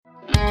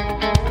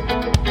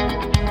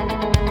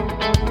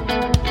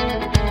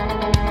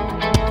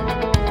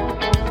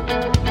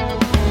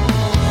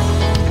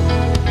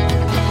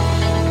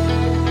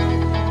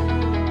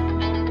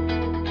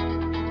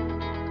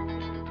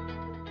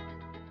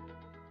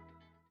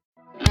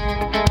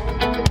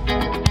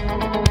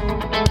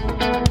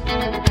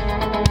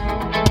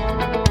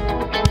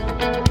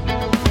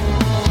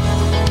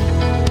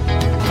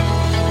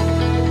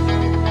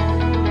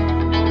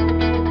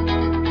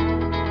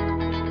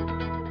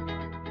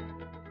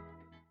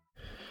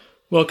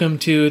Welcome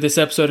to this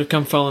episode of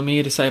Come Follow Me,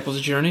 A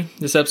Disciple's Journey.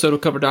 This episode will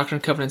cover Doctrine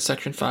and Covenants,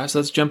 Section 5. So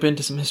let's jump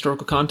into some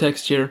historical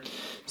context here.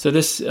 So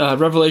this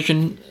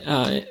revelation,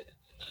 that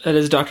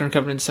is Doctrine and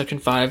Covenants, Section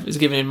 5, is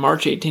given in March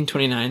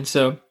 1829.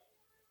 So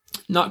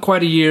not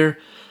quite a year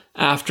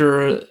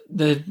after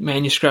the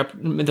manuscript,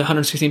 the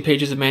 116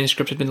 pages of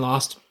manuscript had been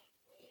lost.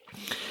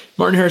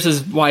 Martin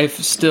Harris's wife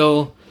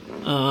still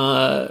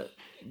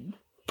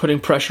putting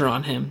pressure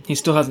on him. He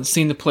still hasn't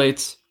seen the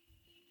plates,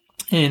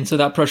 and so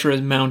that pressure is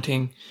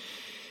mounting.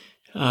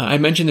 I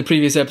mentioned in the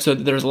previous episode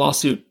that there's a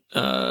lawsuit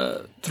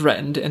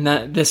threatened, and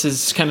that this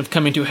is kind of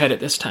coming to a head at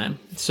this time.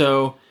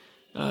 So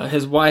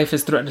his wife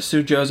has threatened to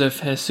sue Joseph,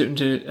 has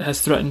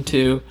threatened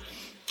to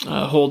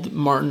hold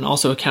Martin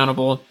also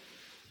accountable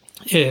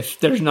if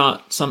there's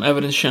not some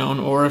evidence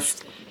shown, or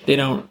if they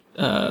don't.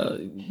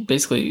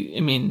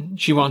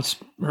 She wants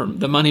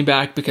the money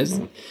back because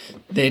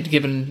they'd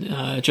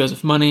given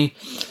Joseph money,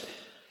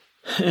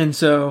 and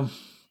so.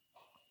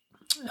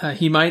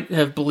 He might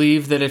have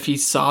believed that if he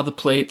saw the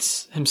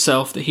plates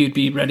himself, that he would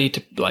be ready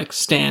to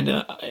stand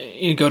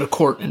and go to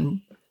court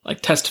and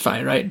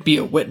testify, right? Be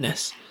a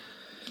witness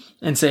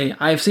and say,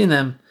 "I've seen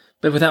them."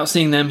 But without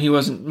seeing them, he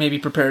wasn't maybe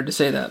prepared to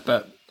say that.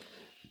 But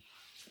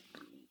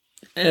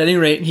at any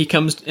rate, he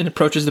comes and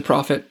approaches the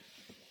prophet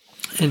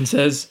and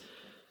says,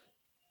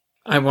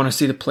 "I want to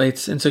see the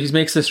plates." And so he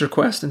makes this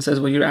request and says,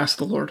 "Well, you ask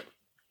the Lord."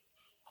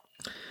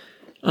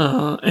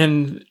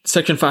 And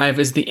Section 5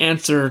 is the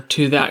answer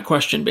to that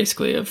question,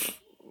 basically, of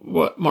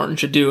what Martin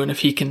should do and if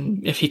he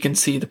can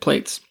see the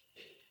plates.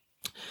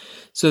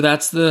 So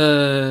that's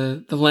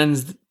the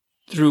lens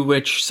through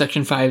which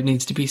Section 5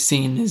 needs to be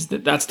seen, is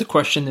that's the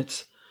question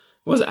that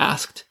was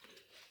asked.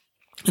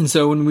 And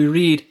so when we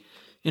read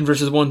in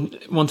verses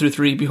 1 through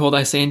 3, "Behold,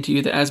 I say unto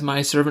you that as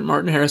my servant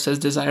Martin Harris has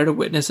desired a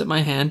witness at my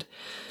hand,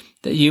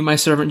 that you, my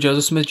servant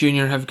Joseph Smith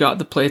Jr., have got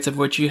the plates of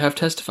which you have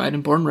testified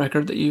and borne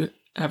record that you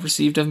have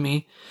received of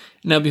me.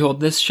 Now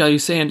behold, this shall you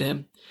say unto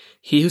him.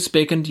 He who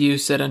spake unto you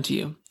said unto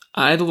you,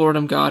 I, the Lord,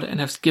 am God, and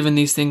have given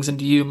these things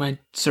unto you, my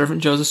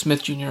servant Joseph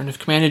Smith Jr., and have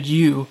commanded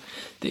you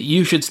that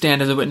you should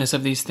stand as a witness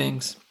of these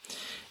things.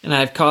 And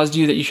I have caused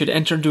you that you should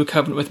enter into a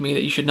covenant with me,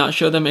 that you should not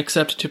show them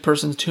except to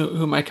persons to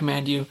whom I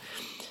command you,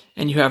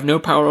 and you have no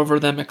power over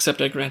them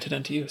except I grant it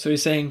unto you." So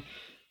he's saying,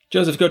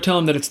 Joseph, go tell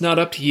him that it's not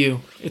up to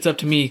you, it's up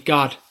to me,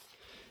 God.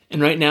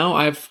 And right now,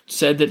 I've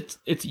said that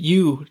it's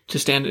you to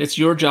stand. It's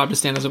your job to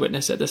stand as a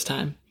witness at this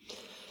time.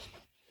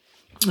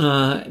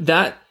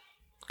 That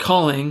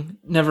calling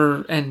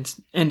never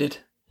ended.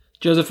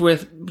 Joseph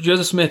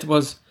Smith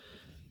was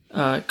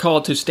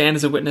called to stand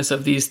as a witness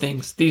of these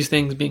things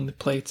being the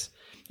plates.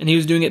 And he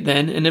was doing it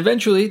then. And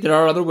eventually, there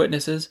are other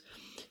witnesses.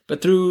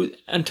 But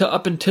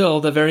up until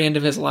the very end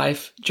of his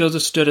life,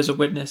 Joseph stood as a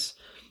witness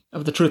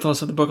of the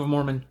truthfulness of the Book of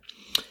Mormon.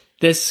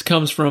 This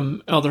comes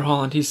from Elder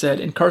Holland. He said,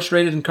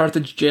 "Incarcerated in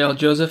Carthage jail,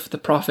 Joseph the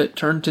prophet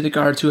turned to the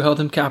guards who held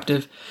him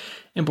captive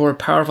and bore a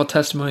powerful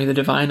testimony of the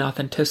divine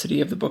authenticity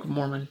of the Book of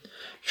Mormon.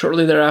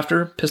 Shortly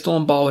thereafter, pistol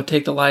and ball would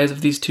take the lives of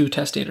these two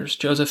testators,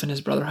 Joseph and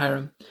his brother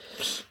Hiram.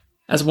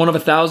 As one of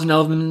 1,000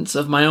 elements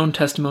of my own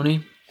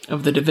testimony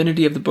of the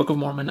divinity of the Book of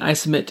Mormon, I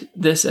submit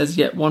this as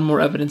yet one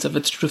more evidence of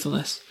its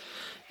truthfulness.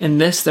 In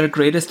this, their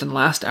greatest and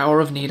last hour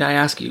of need, I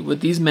ask you,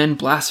 would these men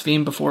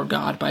blaspheme before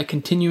God by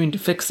continuing to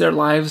fix their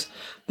lives,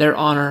 their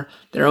honor,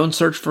 their own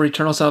search for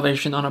eternal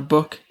salvation on a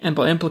book, and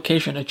by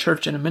implication a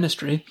church and a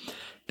ministry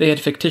they had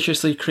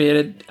fictitiously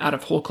created out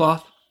of whole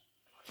cloth?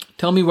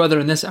 Tell me whether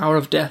in this hour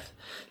of death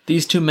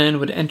these two men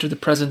would enter the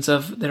presence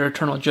of their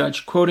eternal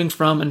judge, quoting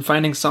from and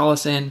finding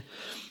solace in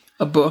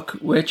a book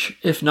which,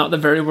 if not the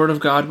very word of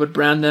God, would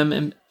brand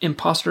them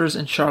impostors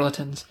and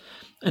charlatans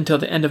until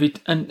the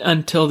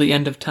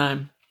end of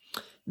time.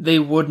 They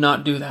would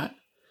not do that.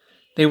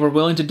 They were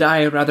willing to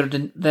die rather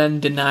than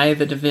deny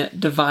the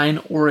divine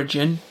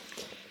origin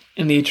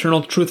and the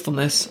eternal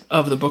truthfulness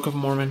of the Book of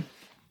Mormon."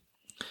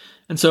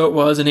 And so it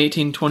was in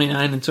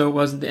 1829, and so it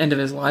was at the end of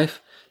his life,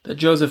 that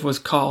Joseph was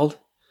called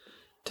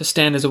to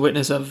stand as a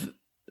witness of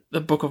the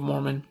Book of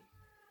Mormon.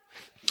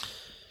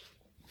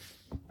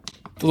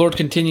 The Lord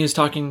continues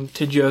talking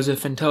to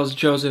Joseph and tells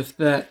Joseph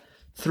that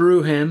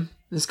through him,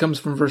 this comes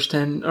from verse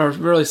 10, or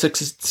really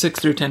 6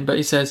 through 10, but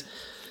he says,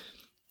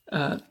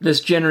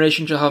 "This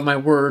generation shall have my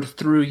word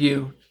through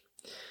you."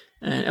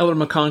 And Elder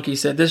McConkie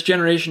said, "This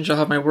generation shall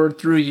have my word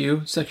through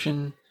you,"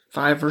 section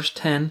 5, verse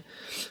 10.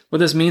 What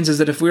this means is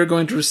that if we are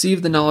going to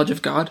receive the knowledge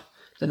of God,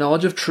 the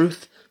knowledge of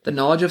truth, the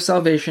knowledge of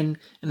salvation,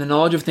 and the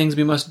knowledge of things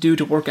we must do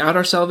to work out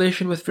our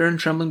salvation with fear and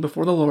trembling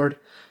before the Lord,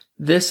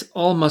 this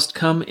all must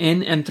come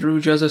in and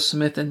through Joseph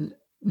Smith and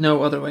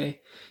no other way.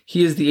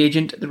 He is the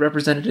agent, the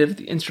representative,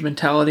 the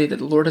instrumentality that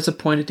the Lord has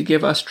appointed to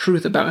give us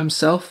truth about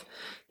himself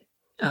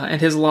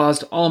and his laws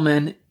to all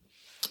men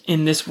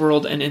in this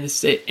world and in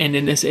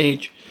this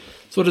age.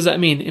 So what does that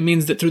mean? It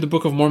means that through the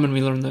Book of Mormon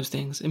we learn those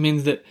things. It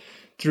means that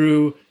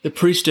through the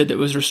priesthood that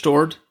was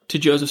restored to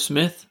Joseph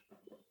Smith,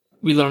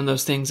 we learn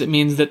those things. It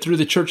means that through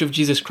the Church of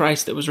Jesus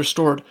Christ that was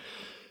restored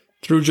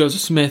through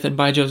Joseph Smith and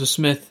by Joseph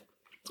Smith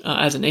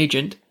as an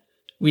agent,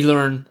 we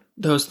learn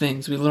those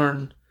things. We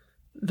learn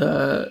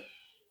the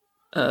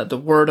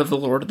word of the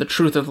Lord, the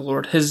truth of the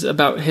Lord,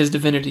 about his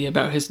divinity,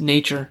 about his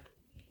nature.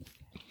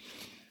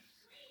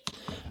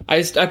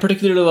 I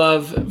particularly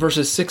love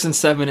verses 6 and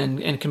 7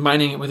 and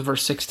combining it with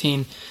verse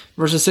 16.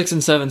 Verses 6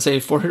 and 7 say,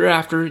 "For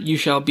hereafter you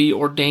shall be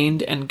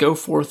ordained and go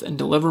forth and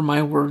deliver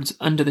my words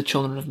unto the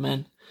children of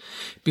men.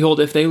 Behold,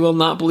 if they will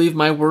not believe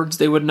my words,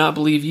 they would not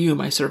believe you,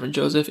 my servant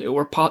Joseph,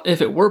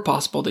 if it were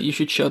possible that you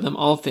should show them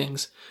all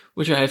things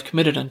which I have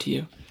committed unto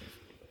you."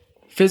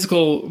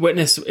 Physical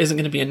witness isn't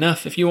going to be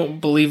enough if you won't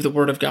believe the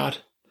word of God.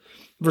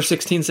 Verse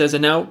 16 says,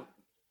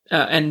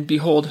 and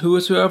behold,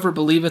 whosoever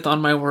believeth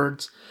on my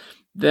words,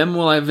 them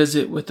will I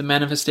visit with the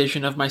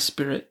manifestation of my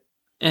Spirit,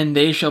 and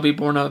they shall be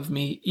born of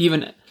me,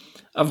 even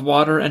of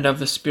water and of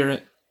the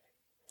Spirit.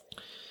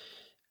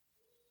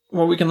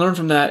 What we can learn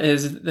from that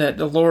is that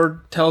the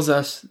Lord tells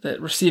us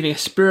that receiving a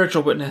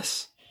spiritual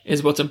witness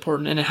is what's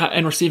important,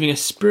 and receiving a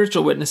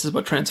spiritual witness is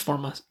what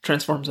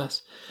transforms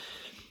us.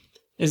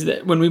 Is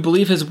that when we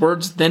believe his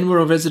words, then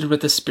we're visited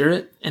with the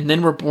Spirit, and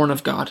then we're born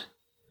of God.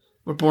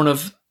 We're born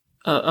of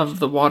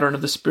the water and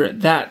of the Spirit.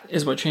 That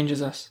is what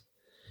changes us.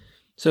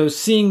 So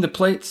seeing the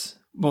plates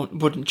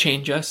wouldn't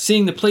change us.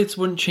 Seeing the plates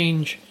wouldn't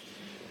change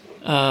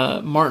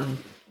Martin.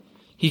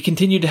 He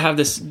continued to have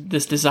this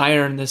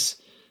desire and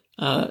this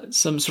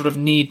some sort of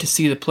need to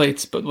see the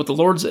plates. But what the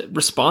Lord's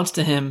response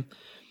to him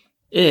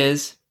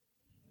is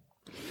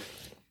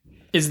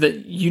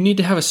that you need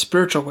to have a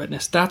spiritual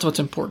witness. That's what's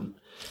important.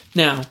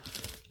 Now,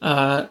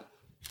 the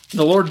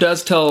Lord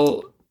does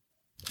tell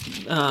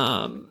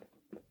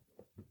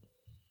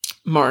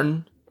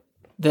Martin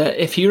that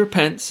if he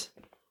repents,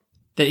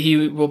 that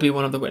he will be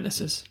one of the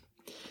witnesses.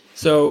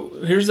 So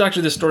here's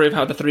actually the story of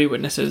how the three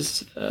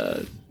witnesses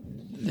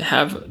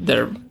have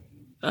their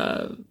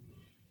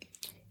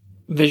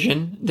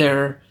vision,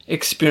 their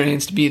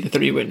experience to be the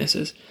three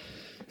witnesses.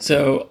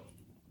 So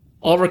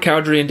Oliver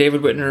Cowdery and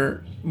David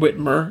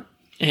Whitmer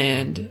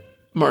and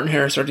Martin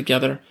Harris are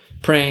together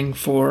praying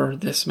for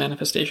this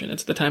manifestation.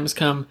 It's the time has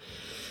come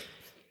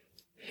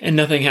and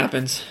nothing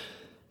happens.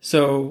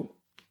 So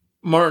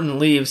Martin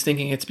leaves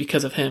thinking it's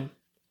because of him.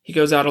 He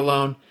goes out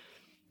alone.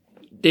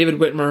 David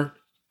Whitmer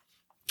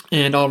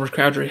and Oliver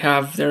Cowdery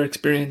have their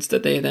experience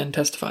that they then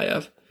testify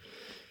of.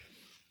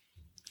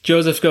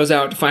 Joseph goes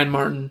out to find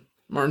Martin.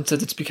 Martin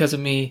says, "It's because of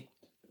me."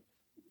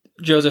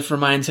 Joseph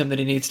reminds him that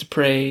he needs to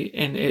pray,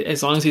 and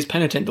as long as he's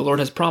penitent, the Lord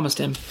has promised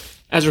him,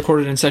 as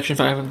recorded in section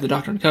 5 of the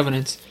Doctrine and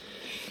Covenants,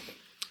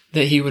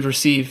 that he would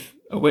receive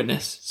a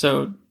witness.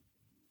 So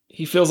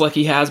he feels like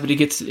he has, but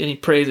he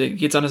prays, he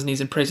gets on his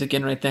knees and prays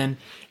again right then,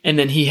 and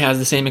then he has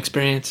the same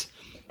experience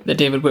that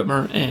David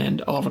Whitmer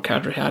and Oliver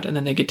Cowdery had, and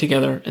then they get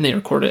together and they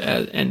record it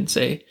and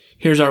say,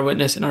 "Here's our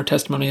witness and our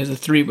testimony as the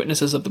three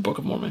witnesses of the Book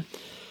of Mormon."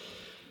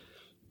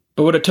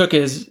 But what it took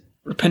is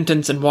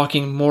repentance and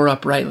walking more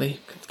uprightly.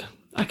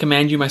 "I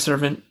command you, my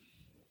servant,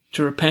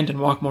 to repent and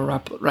walk more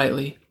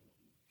uprightly.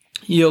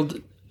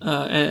 Yield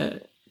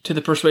to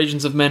the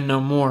persuasions of men no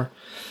more."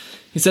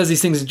 He says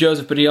these things to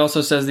Joseph, but he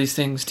also says these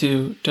things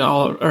to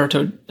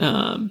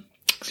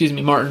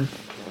Martin.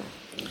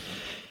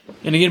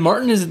 And again,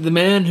 Martin is the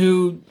man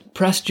who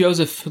pressed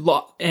Joseph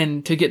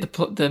and to get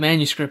the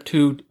manuscript,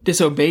 who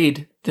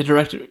disobeyed the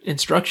direct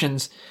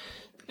instructions,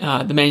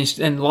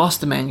 and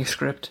lost the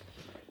manuscript.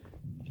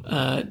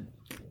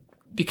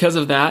 Because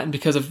of that, and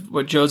because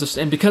of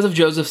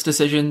Joseph's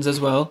decisions as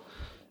well,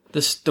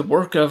 the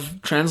work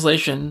of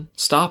translation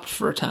stopped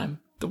for a time.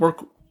 The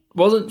work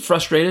wasn't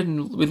frustrated,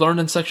 and we learned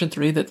in section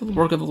 3 that the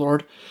work of the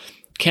Lord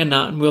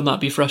cannot and will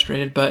not be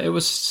frustrated, but it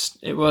was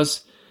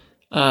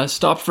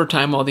stopped for a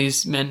time while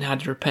these men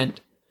had to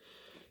repent.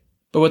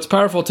 But what's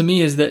powerful to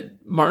me is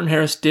that Martin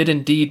Harris did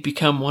indeed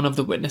become one of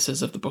the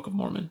witnesses of the Book of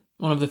Mormon,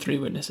 one of the three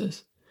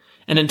witnesses.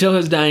 And until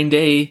his dying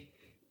day,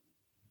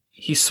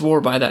 he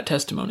swore by that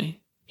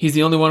testimony. He's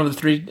the only one of the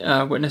three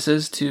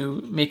witnesses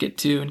to make it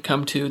to and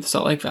come to the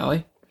Salt Lake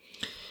Valley.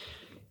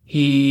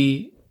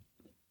 He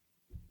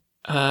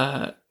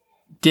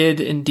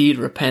did indeed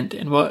repent.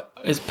 And what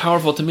is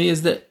powerful to me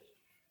is that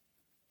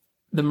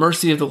the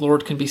mercy of the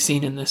Lord can be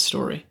seen in this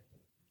story.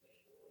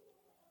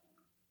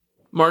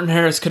 Martin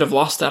Harris could have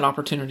lost that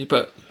opportunity,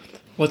 but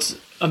what's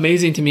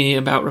amazing to me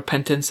about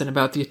repentance and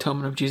about the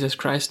atonement of Jesus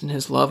Christ and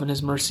his love and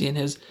his mercy and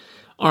his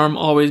arm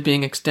always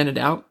being extended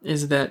out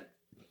is that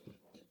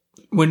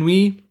when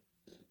we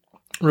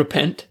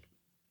repent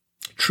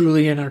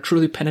truly and are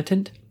truly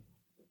penitent,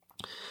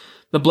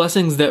 the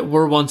blessings that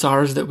were once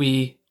ours that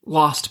we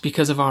lost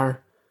because of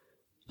our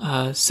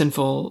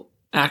sinful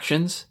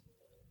actions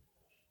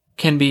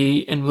can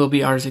be and will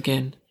be ours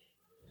again.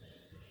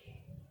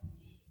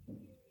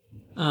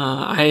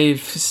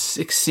 I've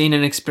seen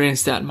and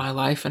experienced that in my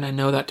life, and I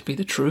know that to be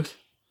the truth.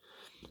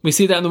 We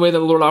see that in the way that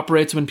the Lord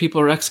operates when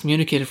people are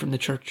excommunicated from the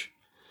church.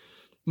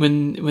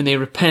 When they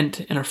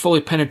repent and are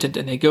fully penitent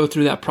and they go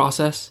through that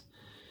process,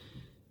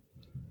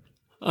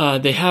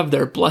 they have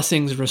their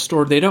blessings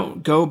restored. They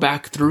don't go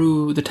back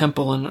through the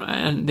temple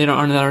and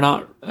they're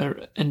not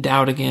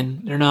endowed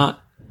again. They're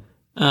not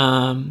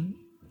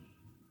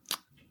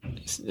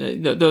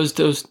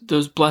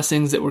those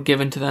blessings that were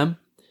given to them.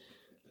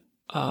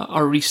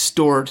 are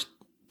restored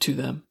to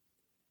them.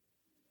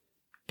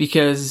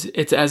 Because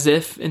it's as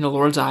if, in the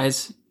Lord's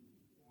eyes,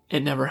 it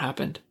never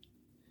happened.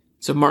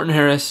 So Martin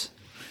Harris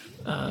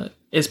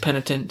is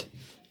penitent,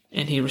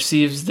 and he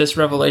receives this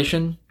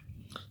revelation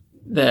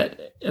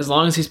that as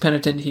long as he's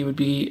penitent, he would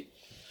be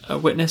a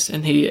witness,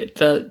 and he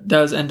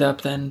does end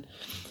up then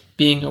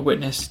being a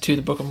witness to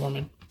the Book of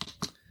Mormon.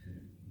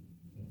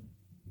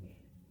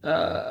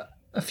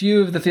 A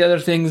few of the other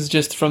things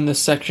just from this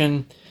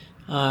section,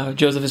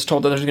 Joseph is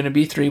told that there's going to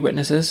be 3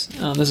 witnesses.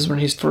 This is when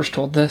he's first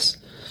told this.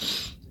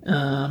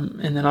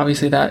 And then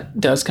obviously that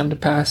does come to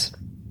pass.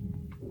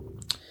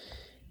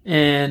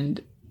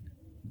 And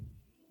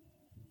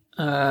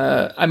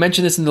I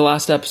mentioned this in the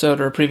last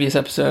episode or a previous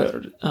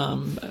episode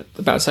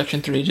about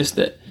section 3, just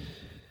that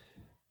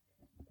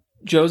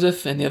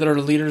Joseph and the other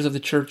leaders of the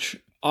church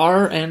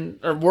were and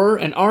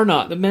are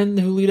not. The men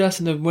who lead us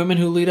and the women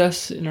who lead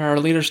us and are our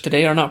leaders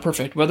today are not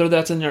perfect. Whether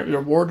that's in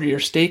your ward or your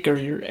stake or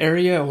your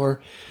area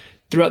or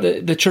throughout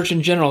the church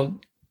in general,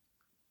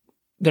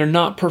 they're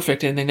not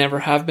perfect, and they never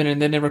have been,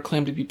 and they never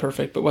claim to be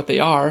perfect. But what they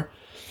are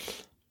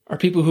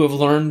people who have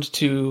learned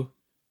to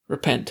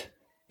repent.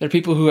 They're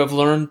people who have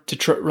learned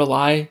to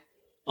rely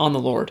on the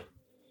Lord.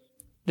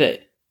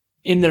 That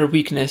in their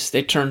weakness,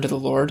 they turn to the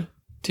Lord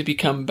to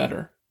become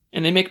better.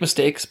 And they make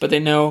mistakes, but they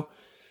know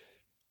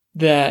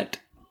that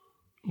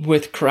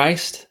with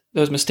Christ,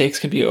 those mistakes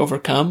can be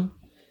overcome,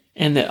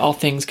 and that all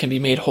things can be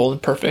made whole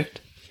and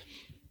perfect.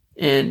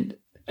 And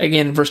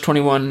again, verse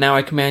 21, now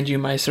I command you,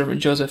 my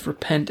servant Joseph,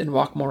 repent and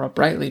walk more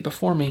uprightly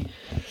before me.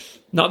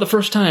 Not the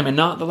first time and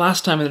not the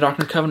last time in the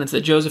Doctrine and Covenants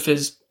that Joseph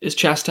is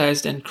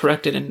chastised and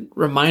corrected and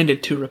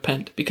reminded to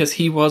repent, because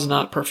he was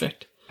not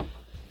perfect.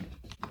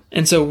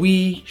 And so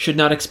we should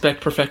not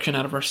expect perfection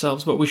out of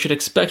ourselves. What we should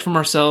expect from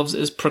ourselves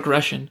is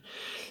progression.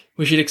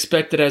 We should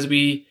expect that as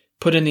we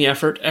put in the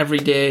effort every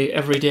day,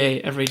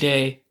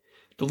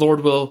 the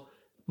Lord will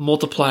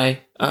multiply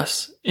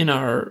us in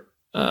our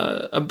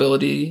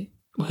ability.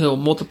 He'll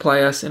multiply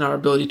us in our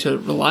ability to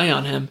rely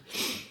on Him.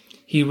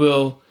 He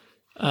will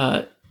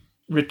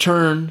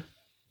return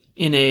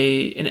in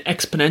an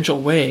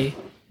exponential way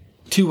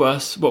to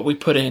us what we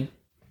put in.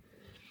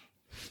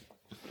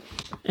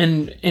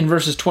 And in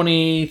verses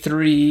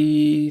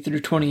 23 through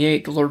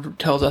 28, the Lord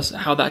tells us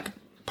how that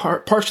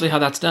partially how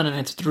that's done, and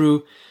it's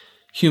through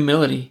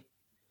humility.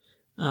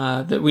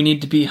 That we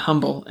need to be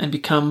humble and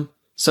become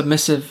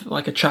submissive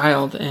like a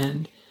child,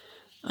 and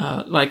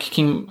like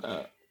King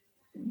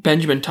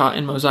Benjamin taught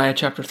in Mosiah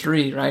chapter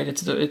 3, right?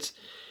 It's the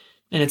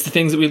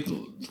things that we've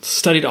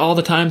studied all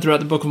the time throughout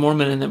the Book of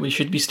Mormon, and that we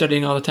should be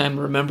studying all the time,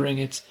 remembering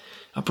it's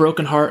a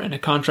broken heart and a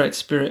contrite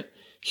spirit,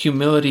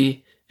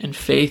 humility and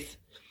faith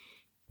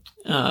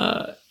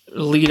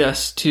lead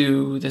us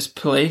to this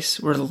place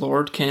where the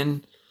Lord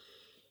can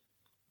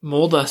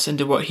mold us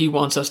into what He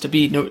wants us to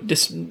be,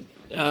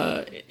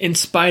 in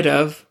spite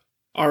of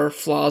our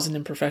flaws and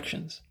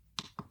imperfections.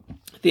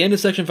 At the end of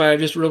section 5,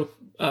 just real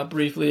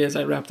briefly as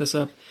I wrap this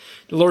up,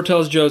 the Lord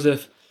tells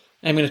Joseph,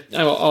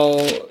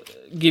 I'll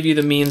give you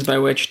the means by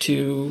which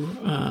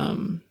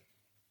to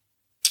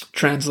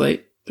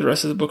translate the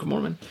rest of the Book of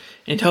Mormon.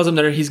 And he tells him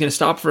that he's going to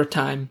stop for a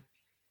time.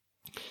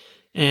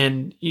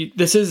 And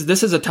this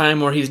is a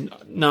time where he's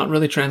not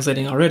really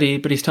translating already,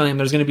 but he's telling him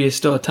there's going to be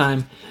still a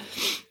time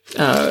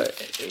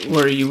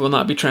where you will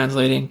not be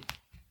translating,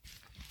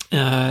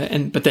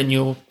 but then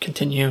you'll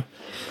continue.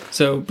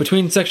 So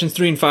between sections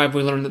 3 and 5,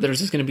 we learn that there's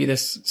just going to be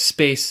this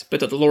space,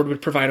 but that the Lord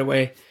would provide a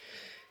way.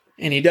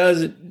 And He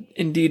does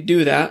indeed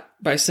do that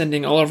by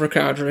sending Oliver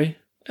Cowdery,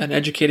 an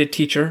educated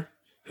teacher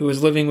who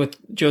was living with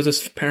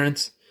Joseph's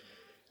parents,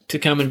 to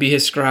come and be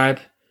his scribe.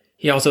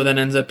 He also then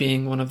ends up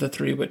being one of the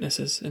 3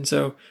 witnesses. And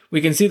so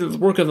we can see that the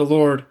work of the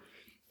Lord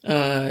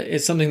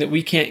is something that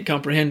we can't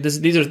comprehend.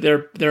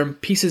 There are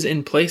pieces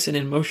in place and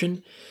in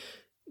motion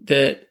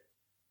that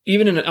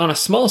even on a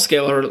small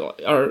scale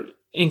are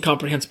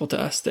incomprehensible to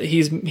us. That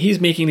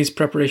he's making these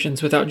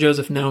preparations without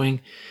Joseph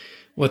knowing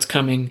what's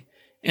coming,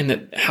 and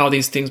that how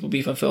these things will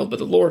be fulfilled. But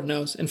the Lord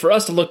knows. And for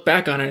us to look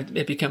back on it,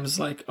 it becomes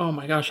like, oh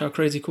my gosh, how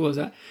crazy cool is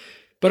that?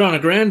 But on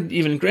a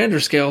even grander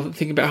scale,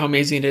 think about how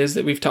amazing it is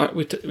that we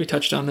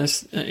touched on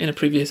this in a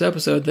previous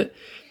episode, that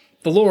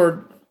the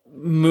Lord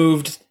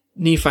moved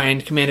Nephi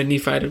and commanded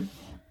Nephi to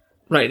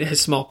write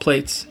his small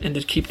plates and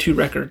to keep 2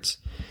 records.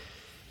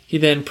 He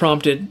then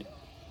prompted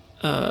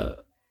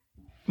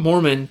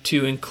Mormon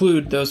to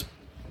include those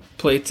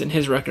plates in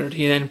his record.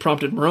 He then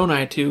prompted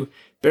Moroni to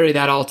bury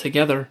that all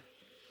together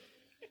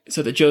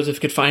so that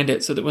Joseph could find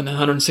it, so that when the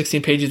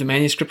 116 pages of the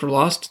manuscript were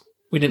lost,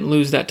 we didn't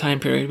lose that time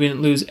period. We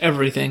didn't lose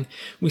everything.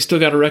 We still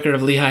got a record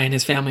of Lehi and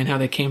his family and how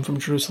they came from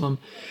Jerusalem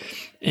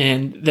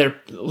and their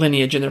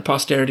lineage and their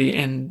posterity.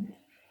 And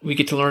we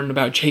get to learn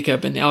about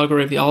Jacob and the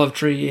allegory of the olive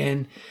tree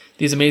and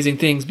these amazing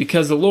things,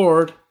 because the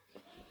Lord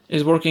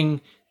is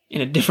working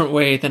in a different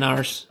way than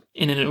ours,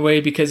 and in a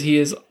way because He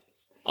is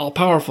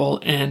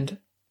all-powerful and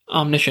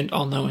omniscient,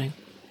 all-knowing.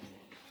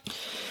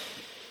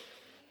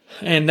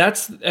 And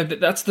that's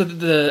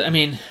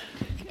the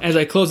as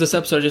I close this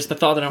episode, just the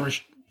thought that I want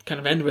to kind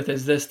of end with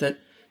is this, that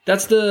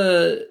That's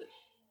the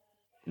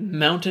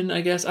mountain,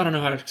 I guess. I don't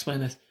know how to explain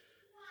this.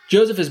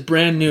 Joseph is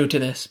brand new to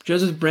this.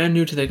 Joseph's brand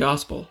new to the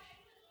gospel.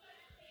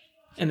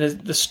 And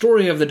the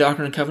story of the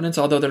Doctrine and Covenants,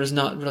 although there is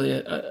not really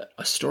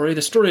a story,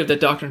 the story of the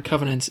Doctrine and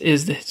Covenants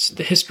is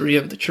the history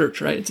of the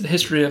church, right? It's the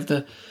history of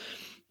the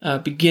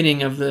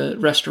beginning of the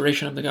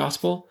restoration of the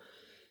gospel.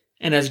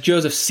 And as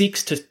Joseph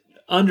seeks to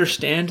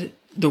understand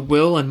the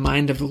will and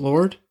mind of the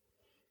Lord,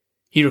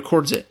 he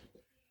records it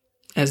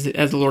as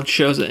the Lord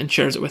shows it and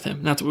shares it with him.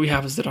 And that's what we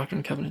have as the Doctrine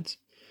and Covenants.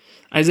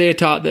 Isaiah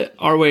taught that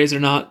our ways are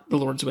not the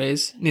Lord's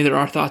ways, neither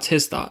are our thoughts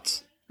his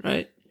thoughts,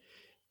 right?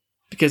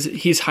 Because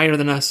he's higher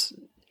than us,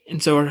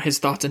 and so are his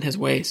thoughts and his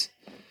ways.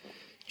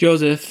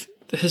 Joseph,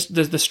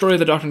 the story of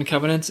the Doctrine and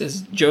Covenants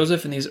is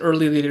Joseph and these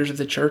early leaders of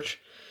the church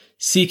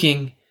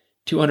seeking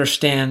to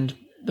understand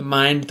the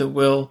mind, the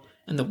will,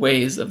 and the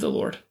ways of the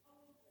Lord.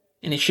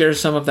 And he shares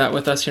some of that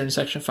with us here in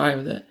section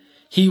 5, that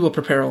he will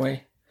prepare a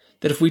way.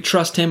 That if we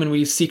trust him and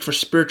we seek for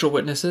spiritual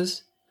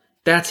witnesses,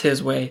 that's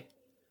his way.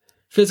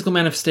 Physical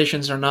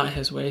manifestations are not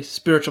his way.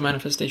 Spiritual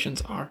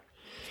manifestations are.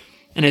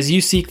 And as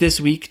you seek this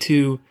week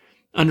to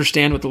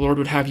understand what the Lord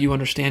would have you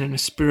understand in a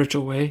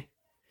spiritual way,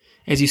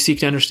 as you seek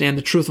to understand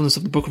the truthfulness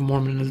of the Book of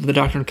Mormon and of the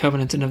Doctrine and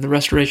Covenants and of the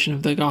restoration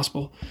of the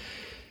gospel,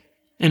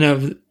 and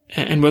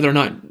whether or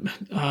not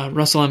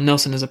Russell M.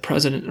 Nelson is a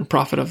president and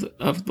prophet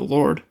of the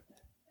Lord,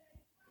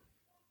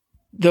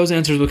 those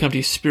answers will come to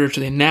you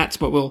spiritually, and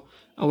that's what will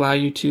allow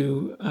you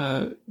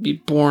to be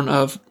born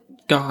of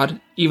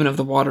God, even of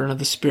the water and of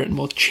the Spirit, and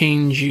will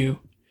change you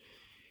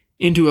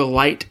into a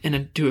light and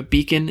into a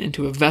beacon,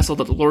 into a vessel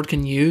that the Lord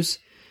can use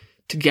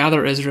to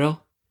gather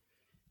Israel,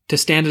 to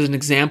stand as an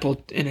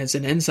example and as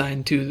an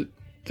ensign to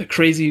the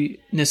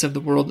craziness of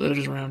the world that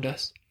is around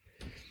us.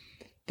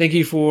 Thank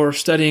you for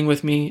studying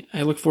with me.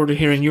 I look forward to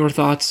hearing your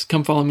thoughts.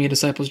 Come follow me at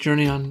Disciples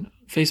Journey on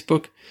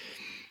Facebook.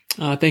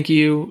 Thank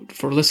you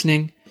for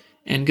listening,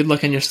 and good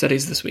luck on your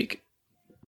studies this week.